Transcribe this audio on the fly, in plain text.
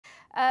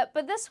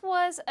But this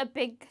was a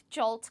big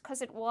jolt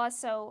because it was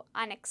so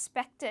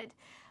unexpected.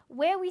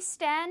 Where we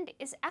stand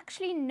is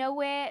actually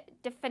nowhere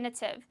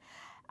definitive.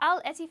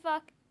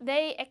 Ettifaq,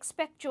 they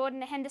expect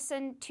Jordan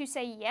Henderson to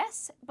say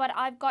yes, but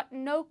I've got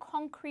no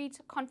concrete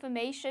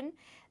confirmation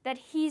that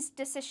his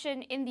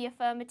decision in the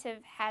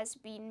affirmative has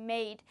been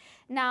made.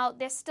 Now,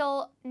 there's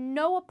still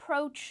no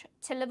approach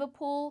to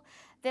Liverpool.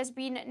 There's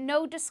been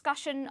no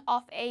discussion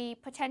of a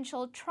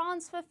potential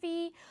transfer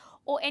fee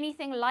or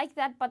anything like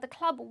that, but the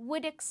club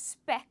would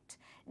expect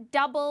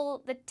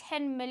double the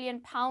 £10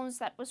 million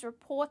that was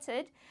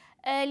reported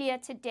earlier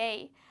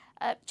today.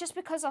 Just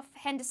because of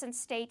Henderson's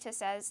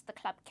status as the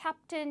club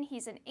captain,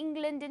 he's an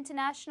England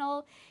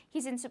international,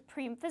 he's in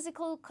supreme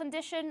physical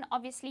condition,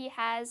 obviously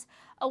has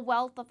a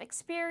wealth of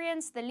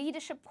experience, the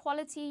leadership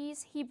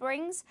qualities he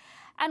brings.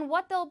 And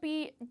what they'll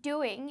be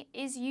doing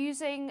is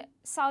using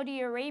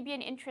Saudi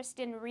Arabian interest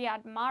in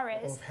Riyad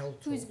Mahrez,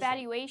 whose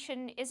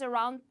valuation is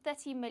around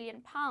 £30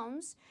 million,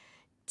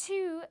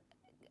 to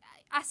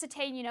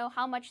ascertain,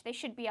 how much they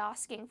should be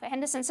asking for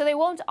Henderson. So they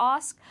won't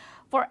ask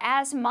for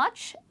as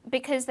much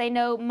because they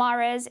know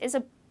Mahrez is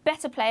a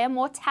better player,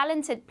 more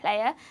talented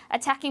player.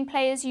 Attacking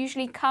players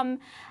usually come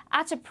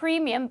at a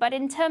premium, but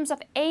in terms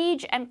of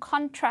age and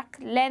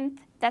contract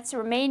length that's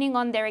remaining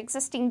on their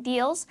existing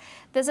deals,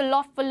 there's a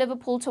lot for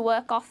Liverpool to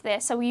work off there.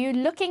 So you're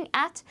looking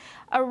at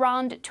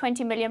around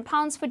 £20 million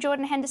for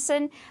Jordan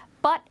Henderson,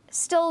 but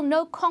still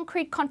no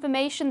concrete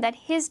confirmation that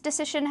his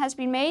decision has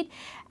been made,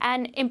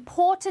 and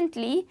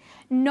importantly,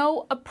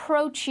 no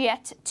approach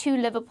yet to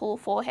Liverpool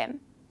for him.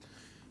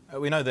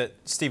 We know that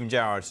Steven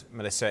Gerrard,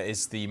 Melissa,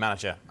 is the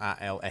manager at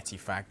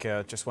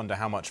Ettifaq. Just wonder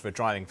how much of a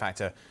driving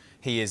factor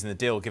he is in the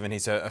deal, given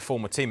he's a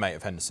former teammate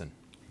of Henderson.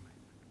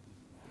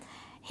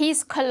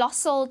 He's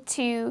colossal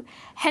to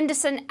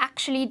Henderson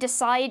actually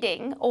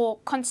deciding or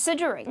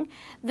considering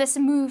this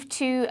move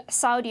to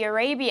Saudi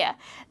Arabia.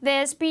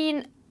 There's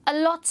been a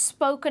lot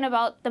spoken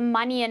about the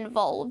money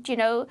involved,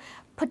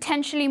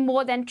 potentially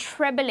more than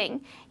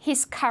trebling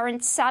his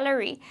current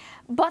salary.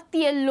 But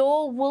the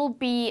allure will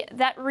be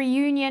that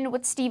reunion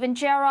with Steven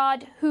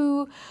Gerrard,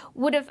 who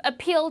would have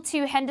appealed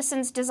to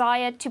Henderson's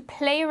desire to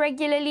play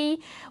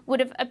regularly, would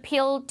have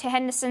appealed to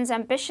Henderson's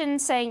ambition,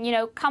 saying,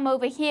 come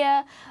over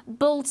here,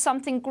 build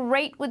something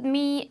great with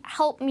me,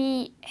 help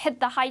me hit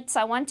the heights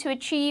I want to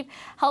achieve,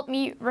 help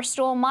me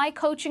restore my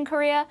coaching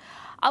career.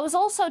 I was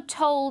also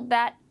told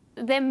that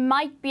there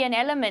might be an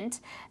element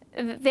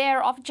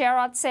there of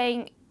Gerrard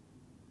saying,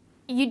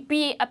 you'd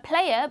be a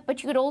player,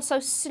 but you could also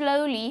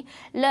slowly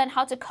learn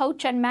how to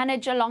coach and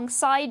manage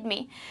alongside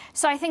me.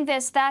 So I think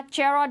there's that.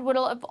 Gerrard would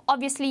have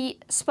obviously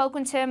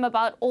spoken to him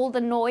about all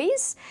the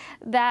noise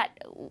that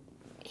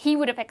he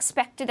would have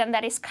expected and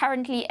that is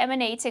currently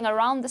emanating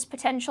around this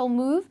potential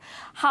move,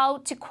 how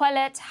to quell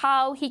it,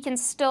 how he can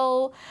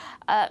still,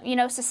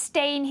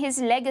 sustain his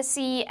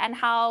legacy, and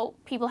how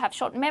people have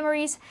short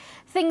memories,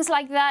 things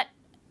like that.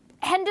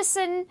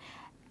 Henderson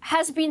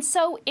has been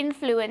so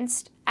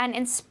influenced and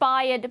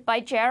inspired by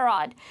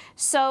Gerrard.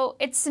 So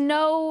it's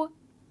no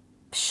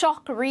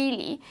shock,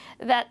 really,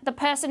 that the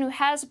person who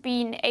has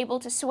been able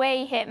to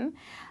sway him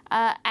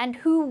and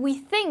who we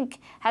think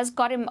has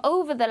got him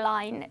over the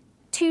line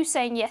to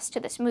saying yes to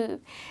this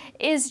move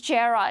is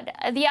Gerrard.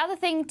 The other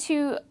thing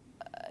to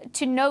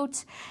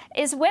note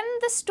is when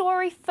the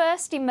story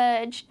first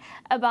emerged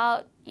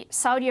about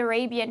Saudi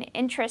Arabian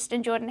interest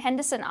in Jordan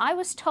Henderson, I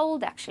was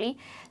told, actually,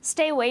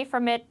 stay away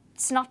from it.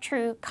 It's not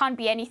true, can't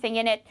be anything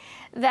in it,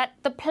 that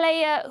the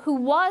player who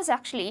was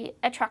actually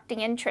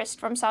attracting interest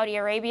from Saudi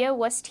Arabia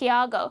was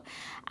Thiago.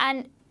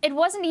 And it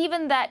wasn't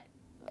even that,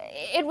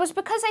 it was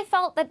because I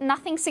felt that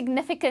nothing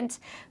significant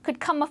could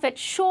come of it.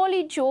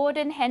 Surely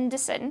Jordan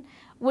Henderson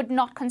would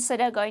not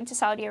consider going to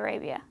Saudi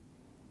Arabia.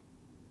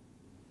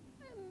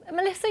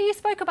 Melissa, you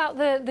spoke about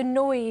the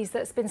noise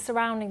that's been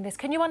surrounding this.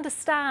 Can you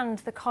understand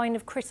the kind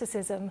of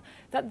criticism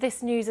that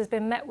this news has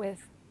been met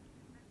with?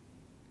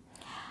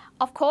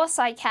 Of course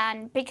I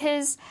can,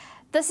 because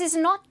this is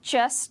not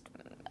just,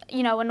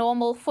 a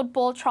normal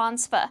football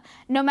transfer.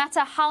 No matter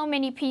how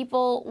many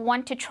people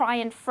want to try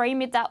and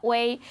frame it that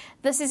way,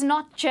 this is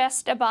not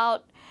just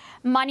about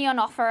money on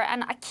offer.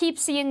 And I keep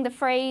seeing the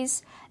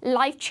phrase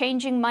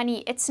life-changing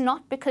money. It's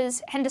not,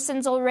 because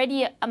Henderson's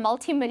already a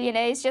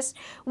multi-millionaire. He just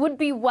would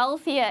be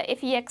wealthier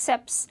if he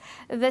accepts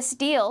this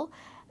deal.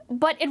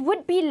 But it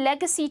would be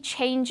legacy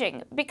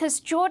changing, because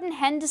Jordan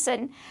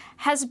Henderson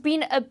has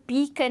been a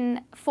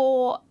beacon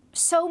for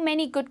so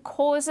many good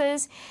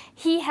causes.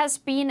 He has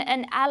been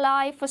an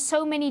ally for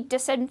so many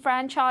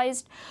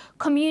disenfranchised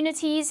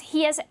communities.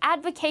 He has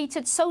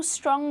advocated so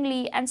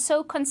strongly and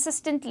so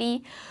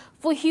consistently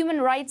for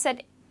human rights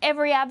at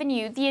every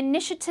avenue. The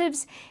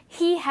initiatives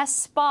he has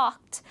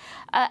sparked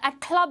at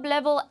club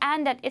level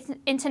and at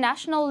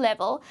international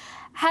level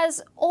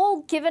has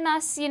all given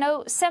us,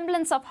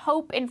 semblance of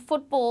hope in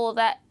football,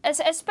 that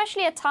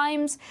especially at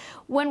times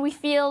when we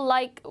feel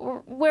like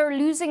we're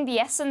losing the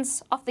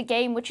essence of the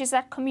game, which is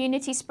that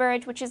community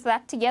spirit, which is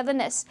that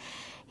togetherness.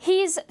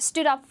 He's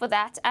stood up for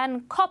that,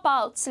 and cop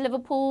outs,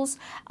 Liverpool's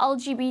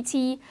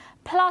LGBT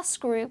plus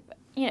group,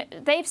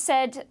 they've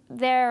said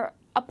they're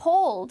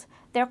appalled,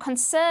 they're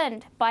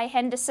concerned by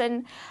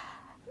Henderson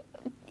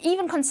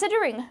even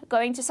considering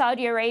going to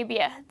Saudi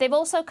Arabia. They've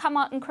also come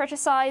out and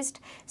criticised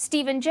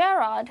Steven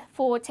Gerrard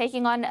for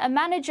taking on a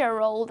manager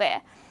role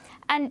there.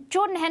 And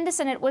Jordan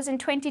Henderson, it was in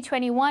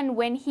 2021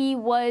 when he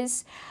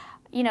was,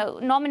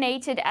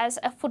 nominated as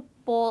a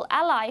football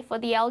ally for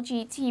the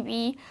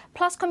LGTB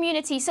plus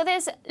community. So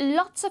there's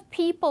lots of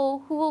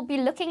people who will be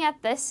looking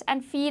at this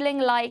and feeling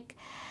like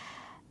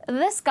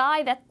this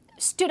guy that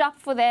stood up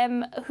for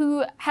them,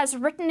 who has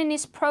written in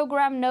his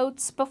program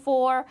notes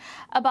before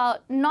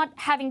about not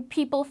having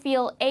people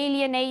feel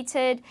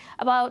alienated,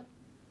 about,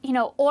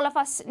 all of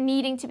us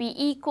needing to be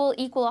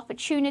equal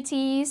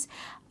opportunities,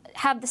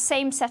 have the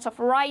same set of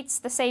rights,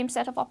 the same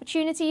set of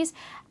opportunities,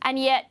 and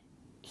yet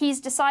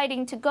he's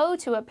deciding to go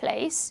to a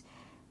place,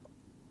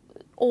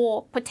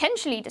 or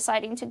potentially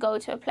deciding to go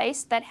to a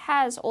place that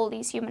has all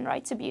these human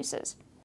rights abuses.